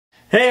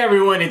Hey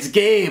everyone, it's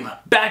Gabe,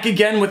 back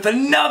again with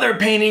another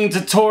painting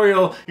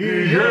tutorial.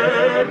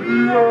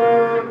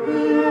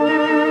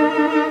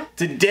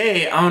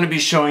 Today, I'm going to be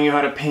showing you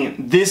how to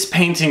paint this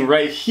painting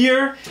right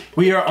here.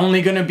 We are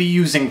only going to be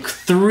using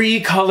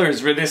 3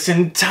 colors for this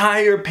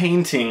entire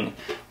painting.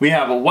 We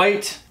have a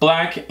white,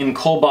 black, and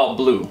cobalt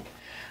blue.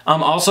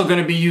 I'm also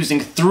going to be using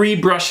 3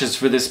 brushes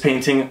for this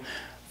painting.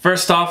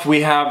 First off,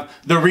 we have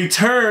the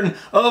return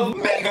of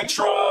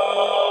Megatron!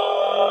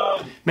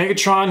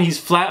 Megatron, he's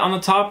flat on the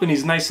top and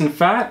he's nice and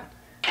fat.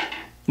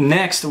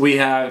 Next, we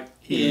have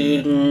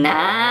Ignacio.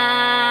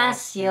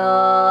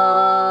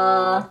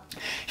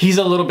 He's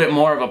a little bit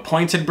more of a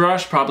pointed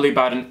brush, probably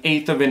about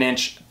 1/8 of an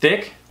inch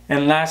thick.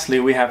 And lastly,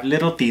 we have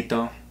Little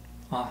Tito.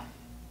 Oh,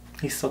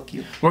 he's so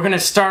cute. We're gonna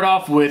start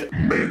off with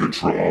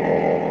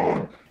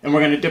Megatron. And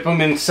we're gonna dip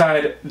him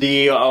inside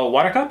the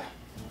water cup.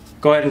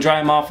 Go ahead and dry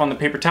them off on the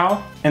paper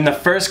towel. And the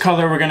first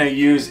color we're gonna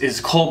use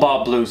is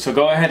Cobalt Blue. So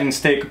go ahead and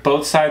stick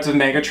both sides of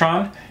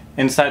Megatron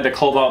inside the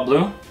Cobalt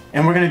Blue.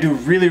 And we're gonna do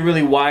really,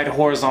 really wide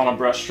horizontal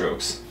brush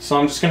strokes. So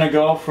I'm just gonna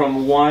go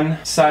from one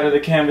side of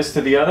the canvas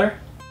to the other.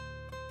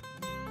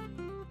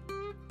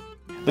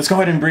 Let's go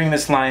ahead and bring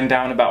this line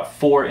down about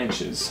 4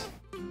 inches.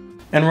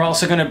 And we're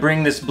also gonna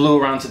bring this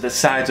blue around to the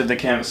sides of the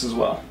canvas as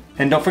well.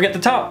 And don't forget the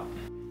top.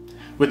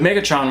 With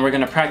Megatron, we're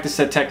gonna practice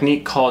a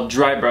technique called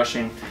dry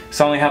brushing.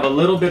 So I only have a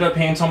little bit of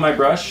paint on my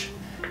brush,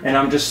 and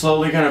I'm just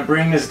slowly gonna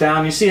bring this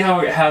down. You see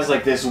how it has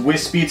like this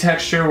wispy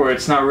texture where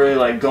it's not really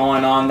like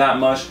going on that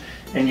much,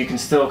 and you can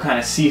still kind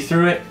of see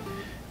through it?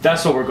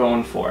 That's what we're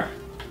going for.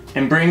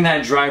 And bring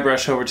that dry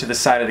brush over to the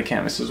side of the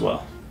canvas as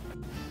well.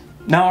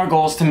 Now our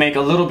goal is to make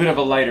a little bit of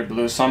a lighter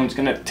blue, so I'm just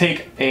gonna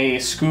take a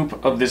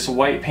scoop of this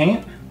white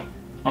paint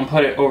and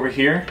put it over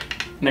here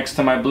next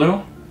to my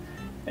blue.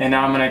 And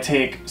now I'm going to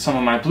take some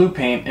of my blue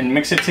paint and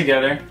mix it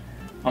together.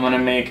 I'm going to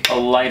make a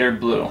lighter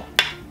blue.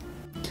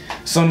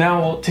 So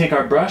now we'll take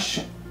our brush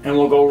and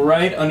we'll go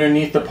right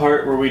underneath the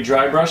part where we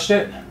dry brushed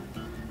it.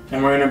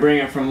 And we're going to bring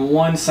it from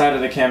one side of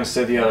the canvas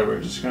to the other.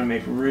 We're just going to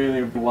make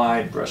really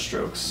wide brush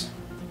strokes.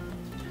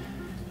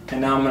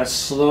 And now I'm going to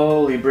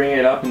slowly bring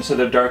it up into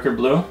the darker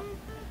blue.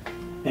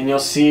 And you'll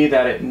see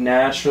that it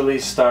naturally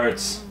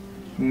starts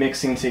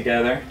mixing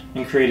together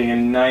and creating a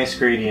nice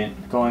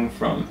gradient going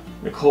from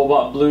the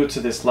cobalt blue to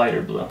this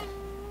lighter blue.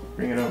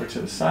 Bring it over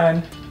to the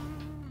side.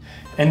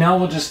 And now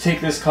we'll just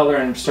take this color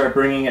and start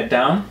bringing it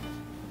down.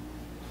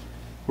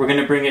 We're going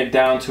to bring it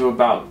down to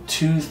about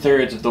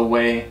 2/3 of the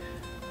way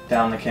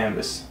down the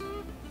canvas.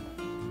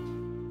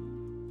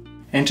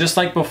 And just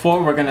like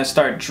before, we're going to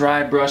start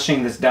dry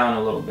brushing this down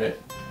a little bit.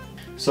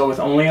 So with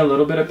only a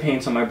little bit of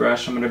paint on my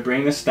brush, I'm going to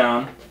bring this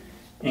down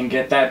and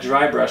get that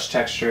dry brush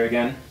texture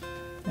again.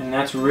 And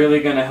that's really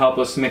going to help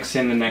us mix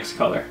in the next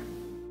color.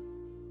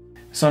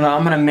 So now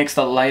I'm going to mix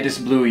the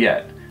lightest blue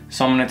yet.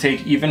 So I'm going to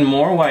take even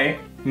more white,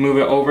 move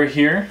it over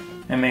here,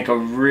 and make a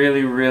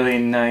really, really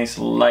nice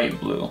light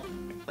blue.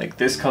 Like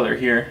this color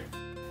here.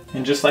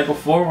 And just like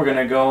before, we're going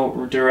to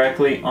go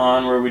directly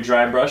on where we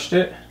dry brushed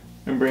it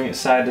and bring it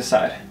side to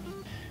side.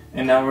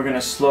 And now we're going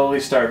to slowly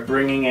start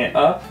bringing it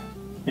up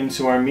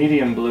into our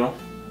medium blue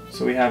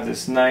so we have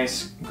this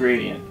nice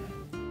gradient.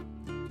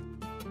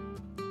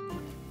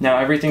 Now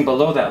everything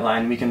below that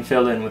line we can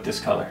fill in with this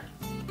color.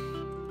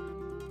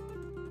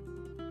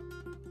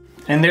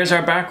 And there's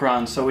our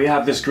background. So we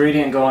have this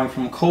gradient going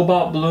from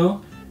cobalt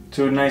blue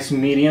to a nice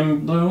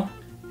medium blue,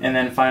 and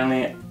then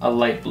finally a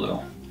light blue.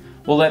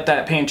 We'll let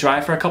that paint dry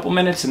for a couple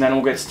minutes and then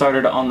we'll get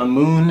started on the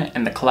moon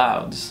and the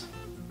clouds.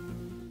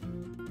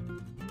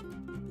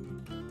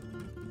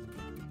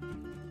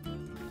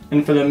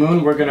 And for the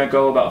moon, we're gonna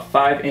go about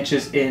 5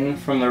 inches in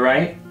from the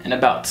right and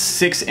about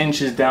 6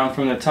 inches down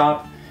from the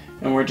top.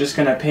 And we're just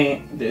gonna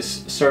paint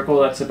this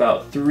circle that's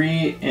about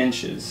 3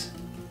 inches.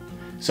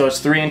 So it's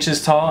 3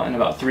 inches tall and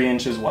about 3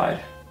 inches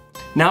wide.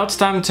 Now it's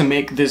time to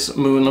make this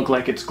moon look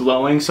like it's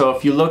glowing. So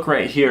if you look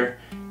right here,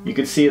 you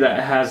can see that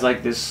it has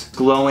like this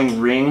glowing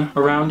ring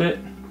around it.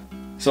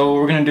 So what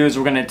we're gonna do is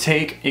we're gonna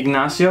take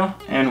Ignacio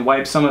and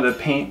wipe some of the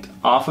paint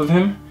off of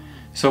him.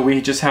 So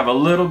we just have a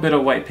little bit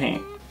of white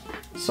paint.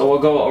 So we'll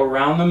go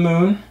around the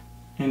moon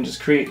and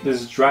just create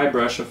this dry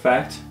brush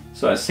effect.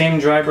 So that same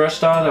dry brush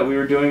style that we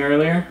were doing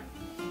earlier,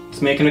 it's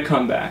making a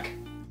comeback.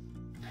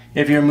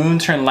 If your moon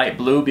turned light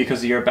blue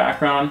because of your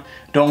background,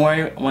 don't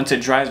worry, once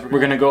it dries, we're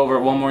gonna go over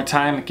it one more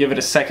time, give it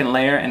a second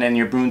layer, and then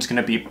your moon's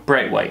gonna be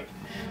bright white.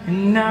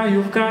 And now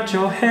you've got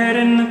your head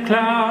in the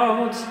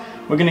clouds.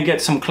 We're gonna get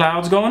some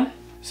clouds going.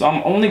 So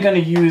I'm only gonna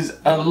use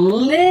a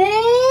little bit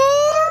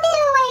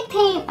of white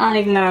paint on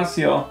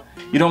Ignacio.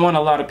 You don't want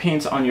a lot of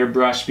paint on your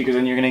brush because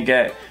then you're gonna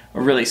get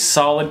a really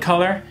solid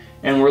color,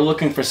 and we're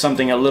looking for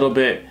something a little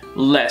bit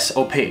less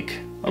opaque,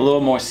 a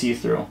little more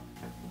see-through.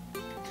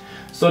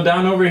 So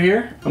down over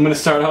here, I'm going to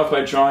start off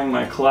by drawing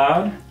my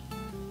cloud.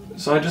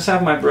 So I just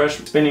have my brush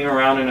spinning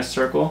around in a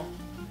circle.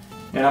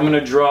 And I'm going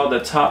to draw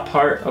the top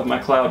part of my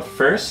cloud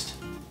first.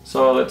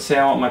 So let's say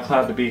I want my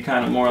cloud to be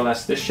kind of more or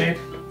less this shape.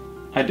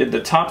 I did the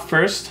top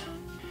first.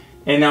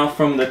 And now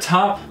from the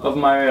top of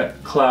my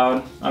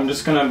cloud, I'm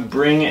just going to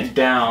bring it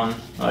down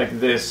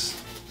like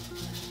this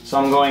So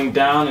I'm going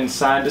down and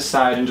side to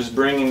side and just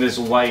bringing this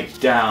white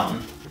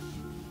down.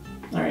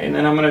 Alright, and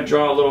then I'm going to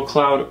draw a little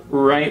cloud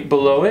right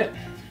below it.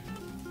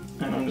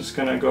 And I'm just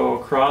going to go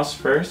across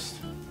first.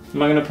 I'm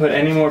not going to put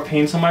any more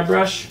paints on my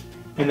brush.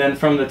 And then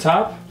from the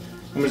top,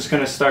 I'm just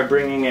going to start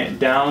bringing it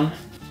down.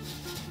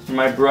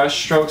 My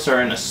brush strokes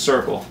are in a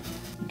circle.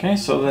 Okay,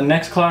 so the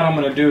next cloud I'm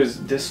going to do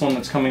is this one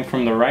that's coming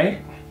from the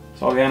right.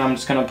 So again, I'm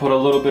just going to put a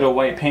little bit of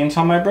white paint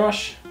on my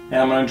brush. And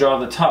I'm going to draw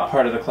the top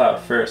part of the cloud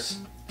first.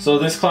 So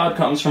this cloud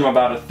comes from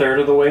about 1/3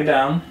 of the way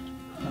down.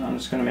 And I'm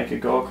just going to make it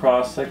go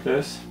across like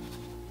this.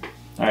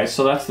 Alright,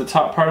 so that's the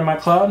top part of my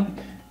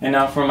cloud. And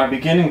now for my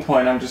beginning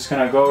point, I'm just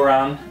going to go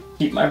around,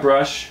 keep my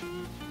brush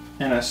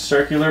in a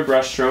circular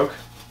brush stroke,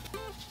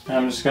 and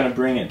I'm just going to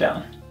bring it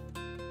down.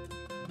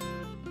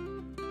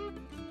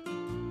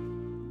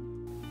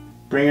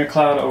 Bring your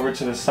cloud over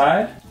to the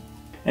side,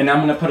 and now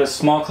I'm going to put a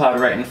small cloud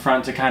right in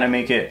front to kind of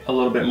make it a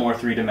little bit more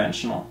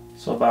three-dimensional.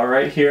 So about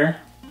right here,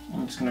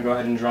 I'm just going to go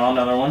ahead and draw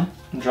another one.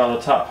 And draw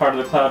the top part of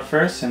the cloud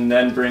first, and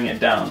then bring it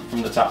down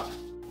from the top.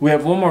 We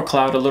have one more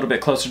cloud a little bit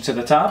closer to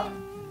the top.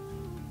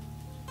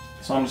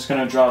 So I'm just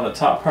going to draw the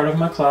top part of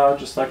my cloud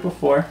just like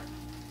before.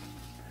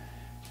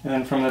 And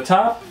then from the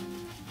top,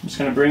 I'm just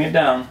going to bring it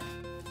down.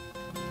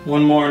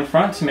 One more in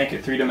front to make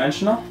it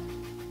three-dimensional.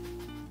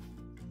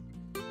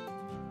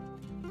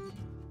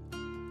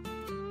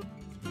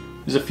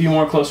 There's a few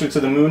more closer to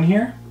the moon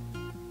here.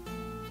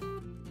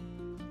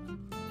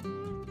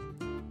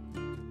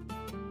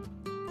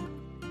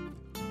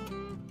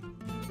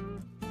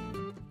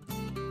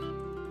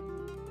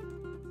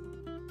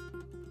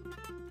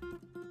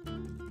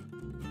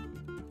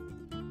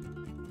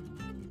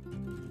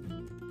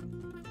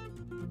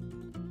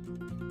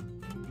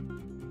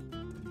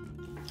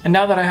 And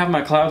now that I have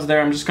my clouds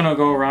there, I'm just going to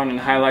go around and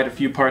highlight a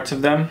few parts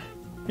of them.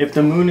 If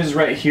the moon is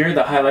right here,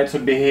 the highlights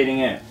would be hitting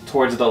it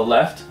towards the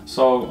left.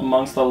 So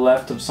amongst the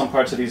left of some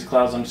parts of these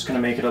clouds, I'm just going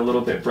to make it a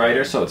little bit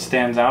brighter so it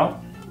stands out.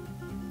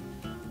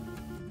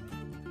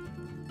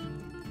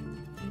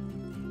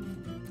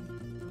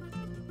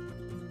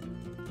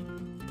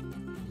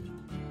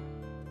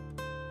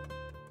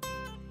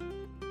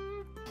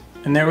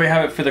 And there we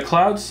have it for the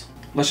clouds.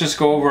 Let's just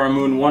go over our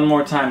moon one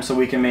more time so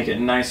we can make it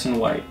nice and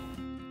white.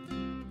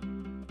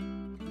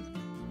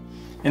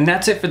 And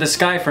that's it for the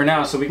sky for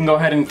now, so we can go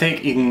ahead and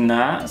take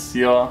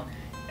Ignacio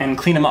and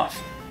clean him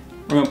off.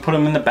 We're going to put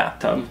him in the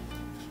bathtub.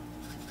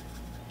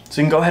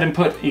 So you can go ahead and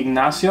put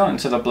Ignacio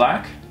into the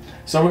black.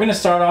 So we're going to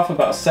start off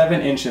about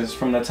 7 inches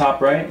from the top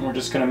right, and we're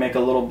just going to make a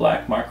little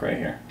black mark right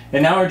here.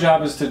 And now our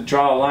job is to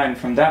draw a line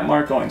from that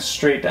mark going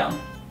straight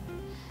down.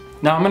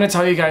 Now I'm going to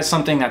tell you guys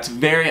something that's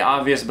very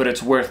obvious, but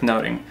it's worth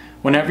noting.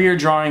 Whenever you're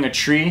drawing a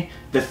tree,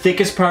 the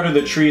thickest part of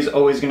the tree is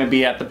always going to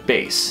be at the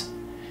base.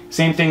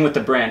 Same thing with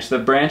the branch. The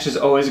branch is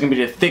always going to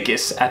be the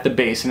thickest at the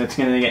base, and it's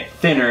going to get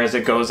thinner as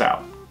it goes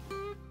out.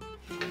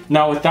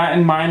 Now with that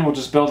in mind, we'll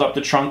just build up the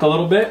trunk a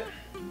little bit.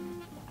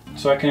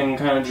 So I can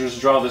kind of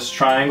just draw this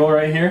triangle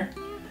right here.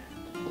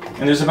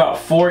 And there's about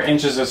 4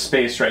 inches of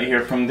space right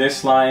here from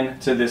this line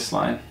to this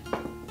line.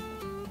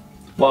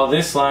 While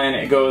this line,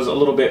 it goes a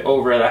little bit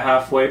over at a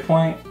halfway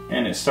point,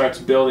 and it starts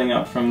building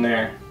up from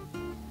there.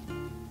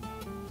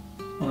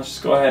 Let's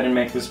just go ahead and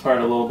make this part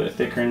a little bit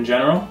thicker in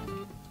general.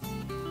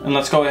 And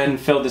let's go ahead and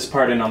fill this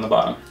part in on the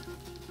bottom.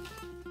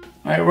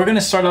 Alright, we're going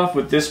to start off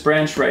with this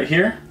branch right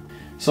here.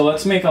 So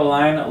let's make a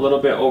line a little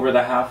bit over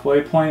the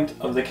halfway point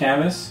of the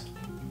canvas.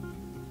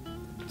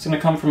 It's going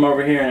to come from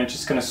over here and it's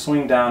just going to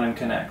swing down and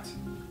connect.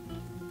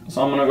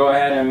 So I'm going to go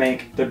ahead and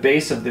make the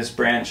base of this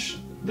branch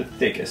the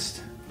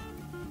thickest.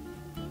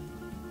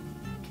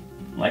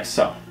 Like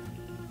so.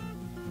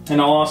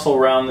 And I'll also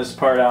round this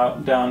part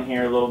out down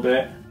here a little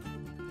bit.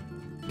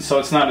 So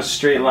it's not a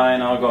straight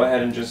line, I'll go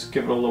ahead and just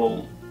give it a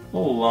little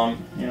lump.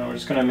 You know, we're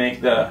just going to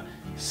make the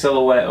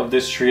silhouette of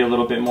this tree a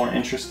little bit more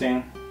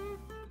interesting.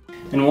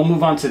 And we'll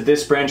move on to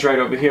this branch right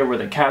over here where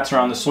the cats are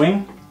on the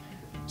swing.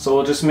 So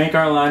we'll just make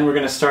our line. We're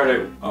going to start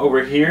it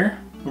over here.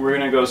 We're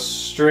going to go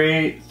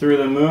straight through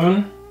the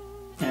moon,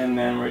 and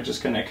then we're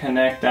just going to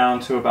connect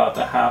down to about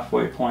the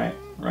halfway point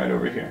right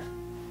over here.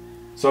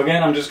 So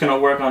again, I'm just going to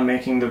work on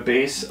making the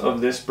base of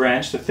this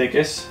branch the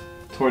thickest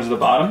towards the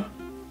bottom,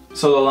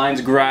 so the lines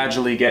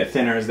gradually get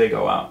thinner as they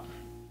go out.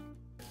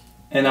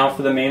 And now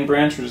for the main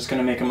branch, we're just going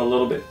to make him a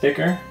little bit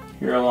thicker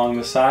here along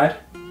the side,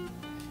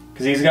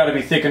 because he's got to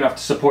be thick enough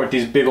to support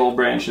these big old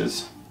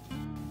branches.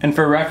 And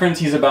for reference,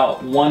 he's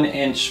about 1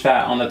 inch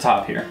fat on the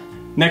top here.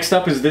 Next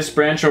up is this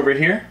branch over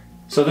here.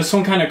 So this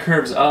one kind of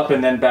curves up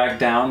and then back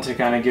down to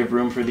kind of give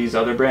room for these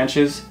other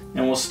branches.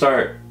 And we'll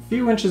start a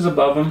few inches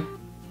above him.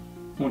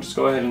 We'll just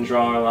go ahead and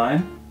draw our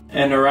line.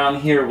 And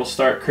around here, we'll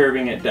start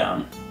curving it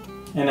down.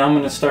 And I'm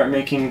going to start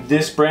making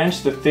this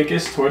branch the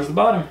thickest towards the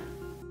bottom.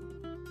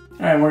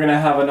 Alright, we're going to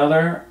have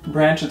another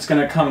branch that's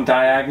going to come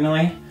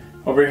diagonally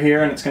over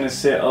here, and it's going to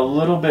sit a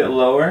little bit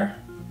lower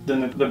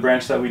than the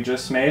branch that we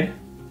just made.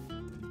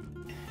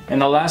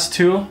 And the last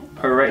two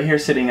are right here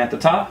sitting at the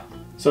top.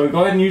 So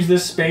go ahead and use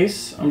this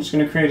space. I'm just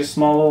going to create a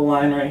small little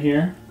line right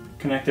here,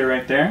 connect it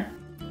right there.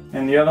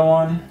 And the other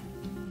one,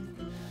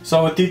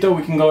 So with Tito,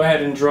 we can go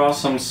ahead and draw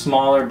some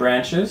smaller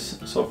branches.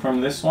 So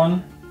from this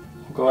one,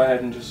 we'll go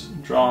ahead and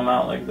just draw them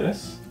out like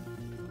this.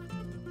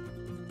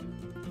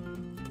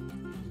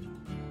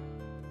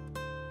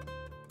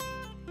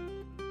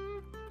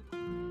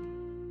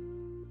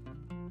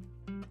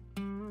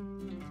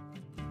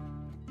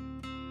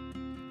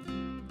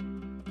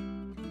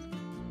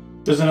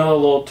 There's another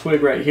little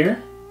twig right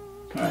here.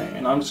 Alright,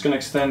 and I'm just going to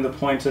extend the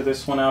point of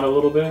this one out a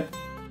little bit.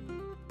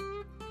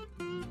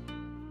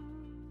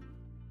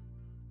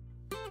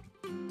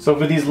 So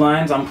for these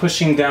lines, I'm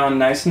pushing down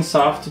nice and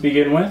soft to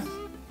begin with.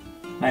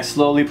 And I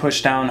slowly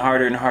push down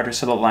harder and harder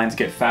so the lines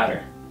get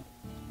fatter.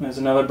 And there's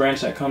another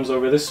branch that comes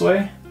over this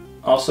way,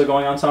 also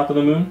going on top of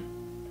the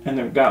moon. And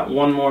they've got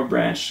one more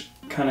branch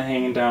kind of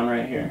hanging down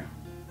right here.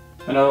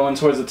 Another one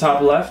towards the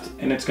top left,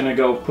 and it's going to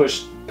go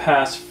push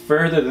past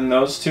further than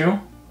those two,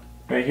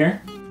 right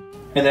here.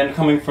 And then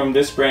coming from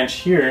this branch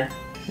here,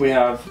 we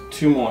have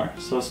two more.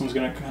 So this one's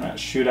going to kind of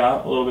shoot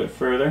out a little bit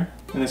further,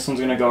 and this one's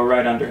going to go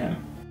right under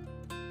him.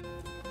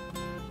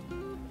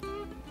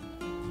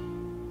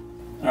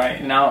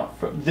 Alright, now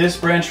for this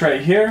branch right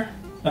here,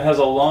 it has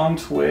a long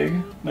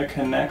twig that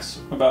connects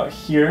about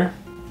here.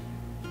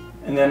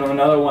 And then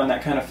another one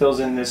that kind of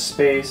fills in this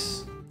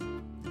space.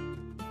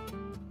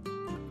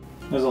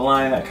 There's a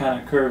line that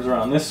kind of curves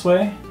around this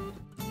way.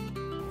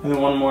 And then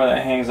one more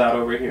that hangs out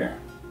over here.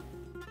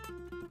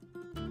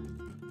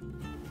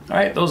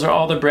 Alright, those are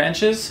all the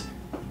branches.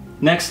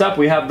 Next up,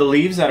 we have the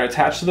leaves that are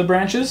attached to the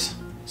branches.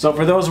 So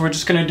for those, we're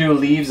just going to do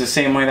leaves the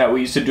same way that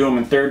we used to do them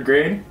in 3rd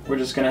grade. We're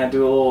just going to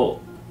do a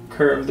little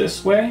curve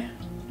this way,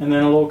 and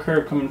then a little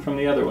curve coming from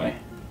the other way.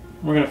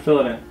 We're going to fill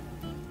it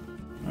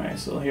in. Alright,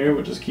 so here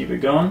we'll just keep it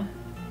going.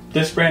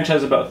 This branch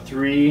has about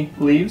 3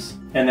 leaves,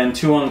 and then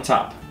 2 on the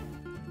top.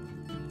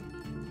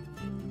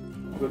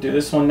 We'll do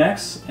this one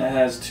next. It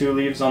has 2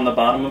 leaves on the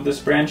bottom of this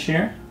branch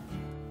here,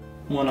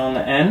 1 on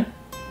the end,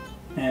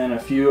 and a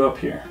few up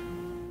here.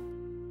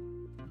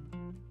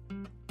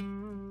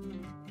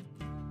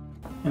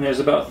 And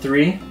there's about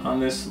 3 on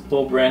this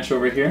little branch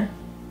over here.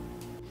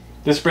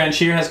 This branch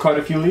here has quite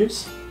a few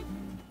leaves.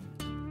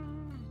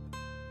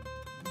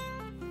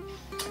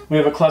 We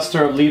have a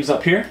cluster of leaves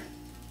up here.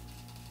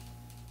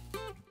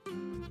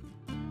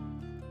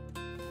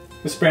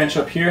 This branch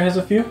up here has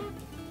a few.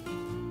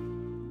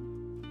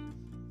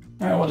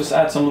 Alright, we'll just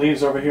add some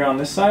leaves over here on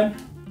this side.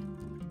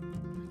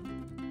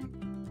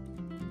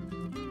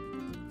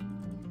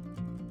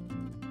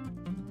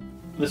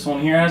 This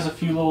one here has a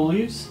few little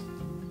leaves.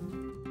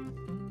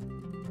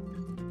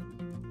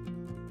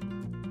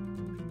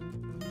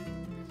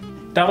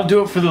 That'll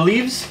do it for the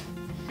leaves.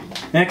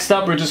 Next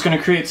up, we're just going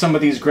to create some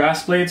of these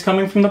grass blades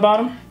coming from the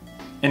bottom.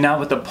 And now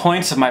with the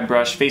points of my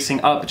brush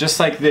facing up, just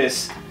like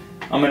this,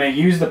 I'm going to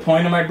use the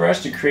point of my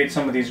brush to create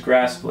some of these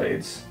grass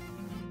blades.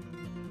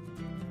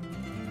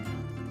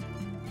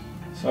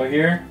 So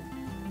here,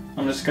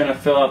 I'm just going to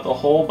fill out the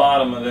whole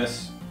bottom of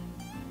this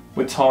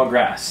with tall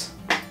grass.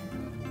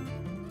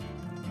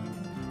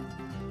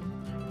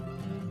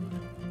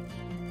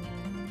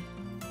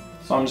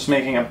 So I'm just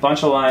making a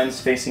bunch of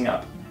lines facing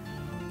up.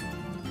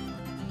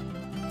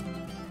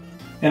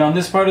 And on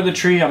this part of the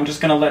tree, I'm just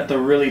going to let the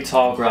really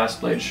tall grass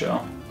blade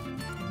show.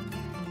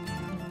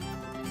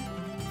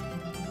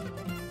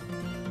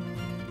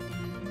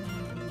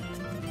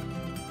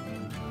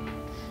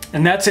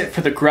 And that's it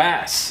for the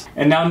grass.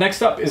 And now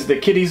next up is the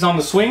kitties on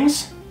the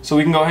swings. So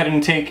we can go ahead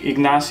and take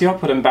Ignacio,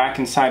 put him back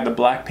inside the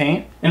black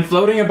paint. And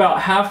floating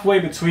about halfway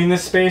between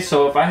this space,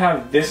 so if I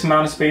have this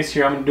amount of space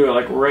here, I'm going to do it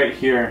like right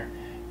here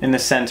in the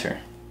center.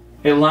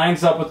 It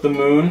lines up with the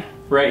moon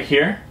right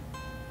here.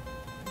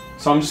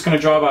 So I'm just going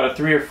to draw about a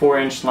 3 or 4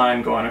 inch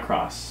line going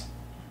across.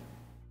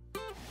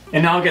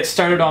 And now I'll get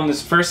started on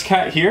this first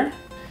cat here.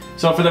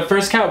 So for the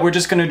first cat, we're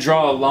just going to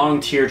draw a long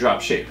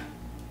teardrop shape.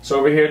 So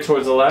over here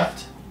towards the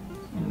left,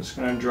 I'm just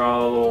going to draw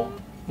a little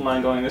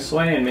line going this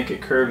way and make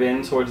it curve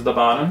in towards the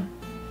bottom.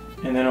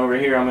 And then over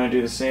here I'm going to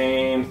do the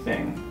same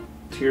thing.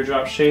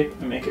 Teardrop shape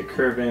and make it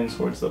curve in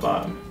towards the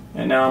bottom.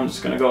 And now I'm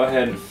just going to go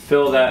ahead and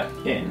fill that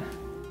in.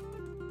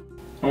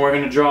 And we're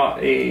going to draw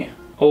a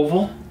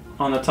oval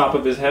on the top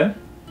of his head.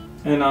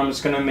 And I'm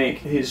just going to make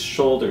his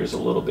shoulders a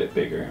little bit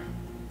bigger.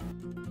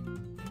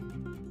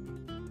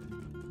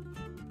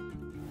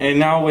 And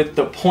now with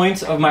the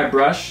point of my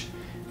brush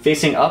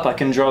facing up, I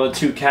can draw the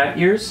 2 cat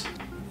ears.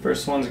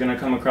 First one's going to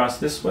come across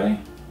this way.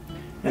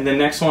 And the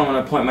next one I'm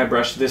going to point my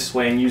brush this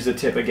way and use the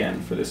tip again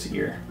for this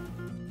ear.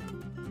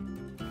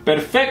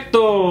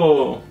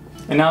 Perfecto!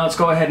 And now let's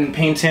go ahead and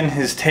paint in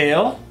his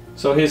tail.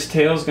 So his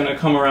tail is going to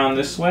come around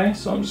this way.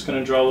 So I'm just going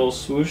to draw a little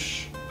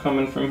swoosh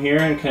coming from here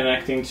and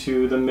connecting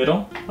to the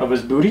middle of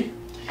his booty.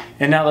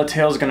 And now the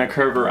tail is going to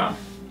curve around.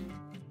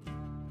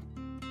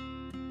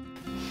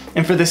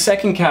 And for the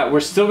second cat, we're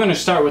still going to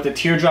start with a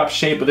teardrop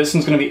shape, but this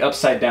one's going to be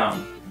upside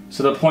down.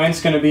 So the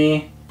point's going to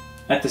be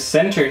at the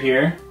center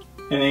here,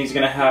 and then he's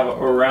going to have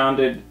a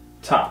rounded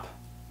top.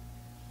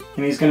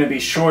 And he's going to be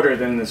shorter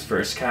than this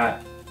first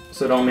cat,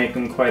 so don't make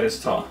him quite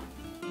as tall.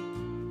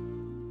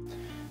 And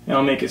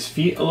I'll make his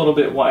feet a little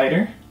bit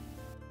wider.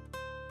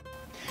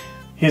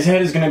 His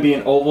head is going to be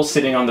an oval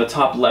sitting on the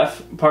top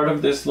left part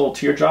of this little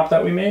teardrop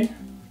that we made.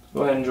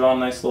 Go ahead and draw a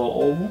nice little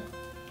oval.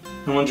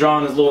 And we'll draw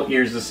on his little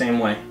ears the same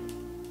way.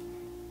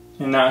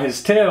 And now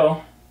his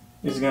tail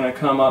is going to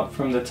come up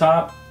from the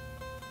top,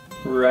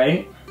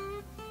 right,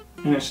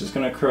 and it's just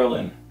going to curl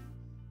in.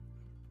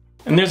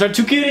 And there's our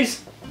two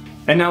kitties!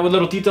 And now with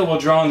little Tito, we'll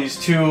draw on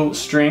these two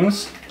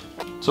strings.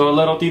 So with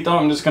little Tito,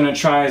 I'm just going to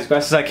try as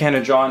best as I can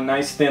to draw a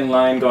nice thin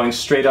line going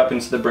straight up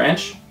into the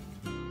branch.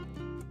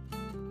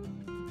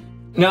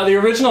 Now the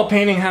original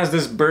painting has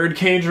this bird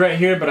cage right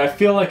here, but I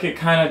feel like it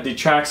kind of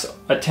detracts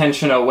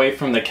attention away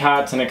from the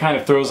cats and it kind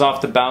of throws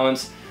off the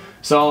balance.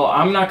 So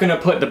I'm not going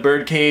to put the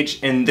bird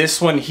cage in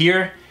this one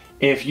here.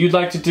 If you'd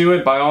like to do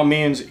it, by all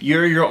means,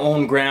 you're your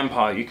own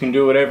grandpa. You can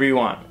do whatever you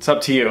want. It's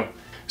up to you.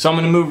 So I'm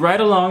going to move right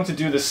along to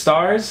do the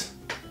stars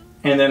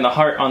and then the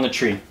heart on the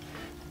tree.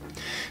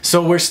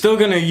 So we're still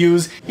going to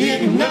use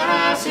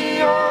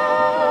Ignacio.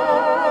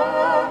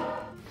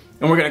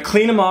 And we're going to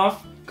clean them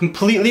off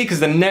completely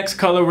because the next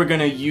color we're going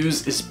to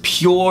use is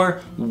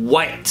pure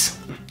white.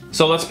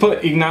 So let's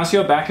put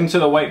Ignacio back into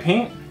the white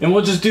paint and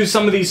we'll just do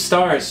some of these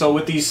stars. So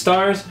with these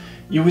stars,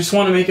 you just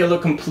want to make it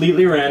look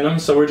completely random.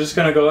 So we're just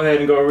going to go ahead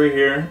and go over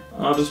here.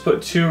 I'll just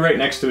put two right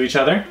next to each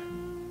other.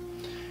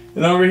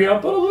 And then over here, I'll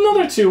put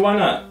another two, why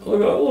not?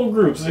 Little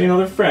groups, you know,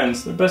 they're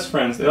friends, they're best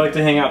friends. They like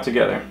to hang out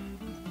together.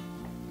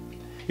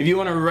 If you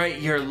want to write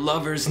your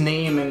lover's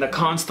name in the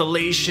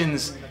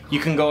constellations, you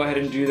can go ahead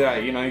and do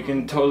that. You know, you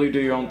can totally do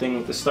your own thing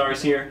with the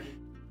stars here.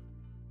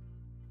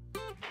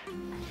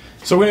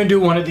 So we're going to do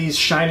one of these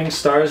shining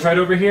stars right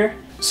over here.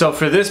 So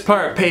for this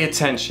part, pay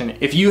attention.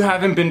 If you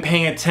haven't been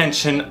paying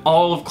attention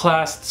all of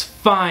class, it's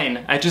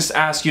fine. I just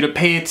ask you to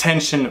pay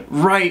attention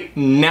right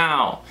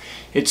now.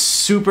 It's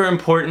super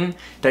important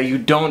that you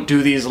don't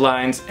do these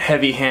lines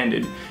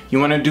heavy-handed. You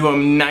want to do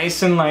them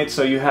nice and light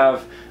so you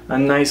have a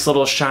nice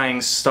little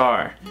shining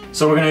star.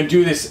 So we're going to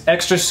do this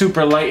extra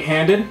super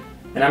light-handed,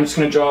 and I'm just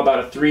going to draw about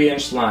a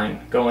 3-inch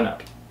line going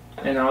up.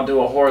 And I'll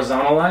do a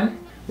horizontal line.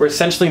 We're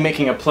essentially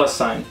making a plus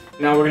sign.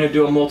 Now we're going to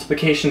do a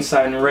multiplication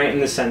sign right in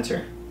the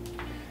center.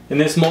 And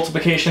this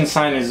multiplication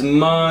sign is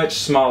much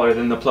smaller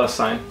than the plus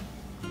sign.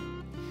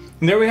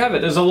 And there we have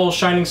it. There's a little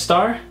shining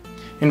star.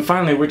 And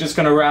finally, we're just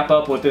going to wrap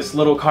up with this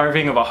little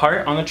carving of a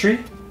heart on the tree.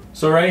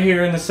 So right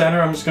here in the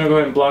center, I'm just going to go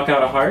ahead and block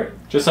out a heart,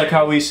 just like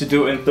how we used to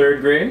do it in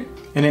 3rd grade.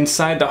 And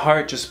inside the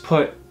heart, just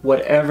put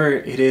whatever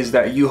it is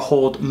that you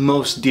hold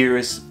most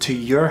dearest to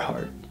your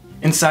heart.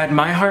 Inside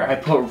my heart, I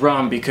put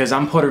rum because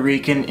I'm Puerto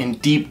Rican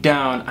and deep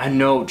down, I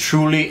know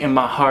truly in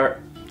my heart,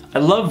 I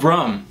love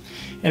rum.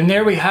 And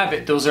there we have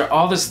it. Those are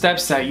all the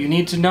steps that you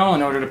need to know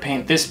in order to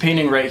paint this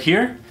painting right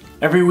here.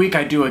 Every week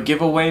I do a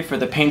giveaway for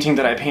the painting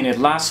that I painted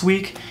last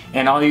week,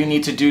 and all you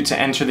need to do to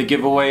enter the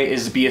giveaway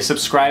is be a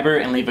subscriber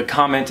and leave a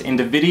comment in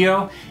the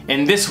video.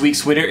 And this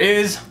week's winner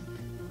is...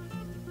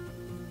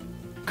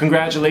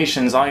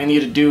 Congratulations, all you need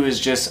to do is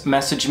just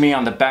message me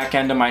on the back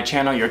end of my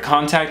channel your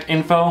contact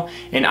info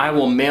and I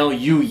will mail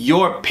you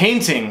your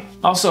painting.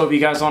 Also, if you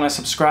guys want to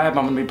subscribe,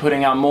 I'm going to be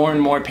putting out more and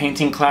more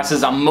painting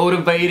classes. I'm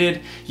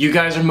motivated. You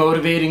guys are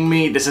motivating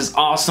me. This is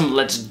awesome.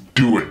 Let's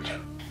do it.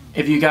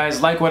 If you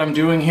guys like what I'm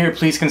doing here,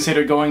 please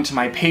consider going to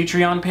my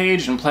Patreon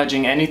page and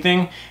pledging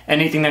anything.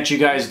 Anything that you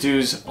guys do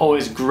is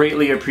always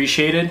greatly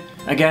appreciated.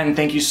 Again,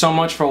 thank you so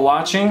much for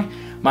watching.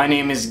 My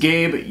name is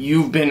Gabe,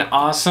 you've been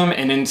awesome,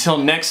 and until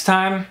next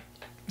time,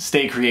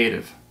 stay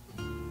creative.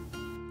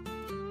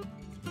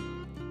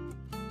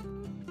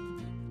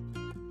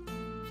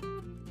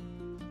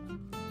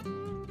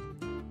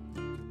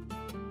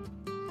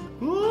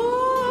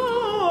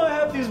 Ooh, I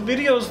have these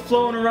videos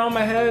flowing around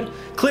my head.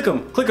 Click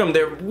them,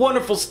 they're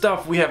wonderful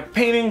stuff. We have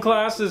painting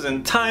classes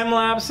and time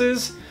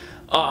lapses.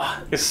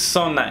 Ah, it's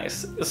so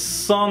nice,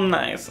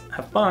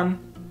 have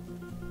fun.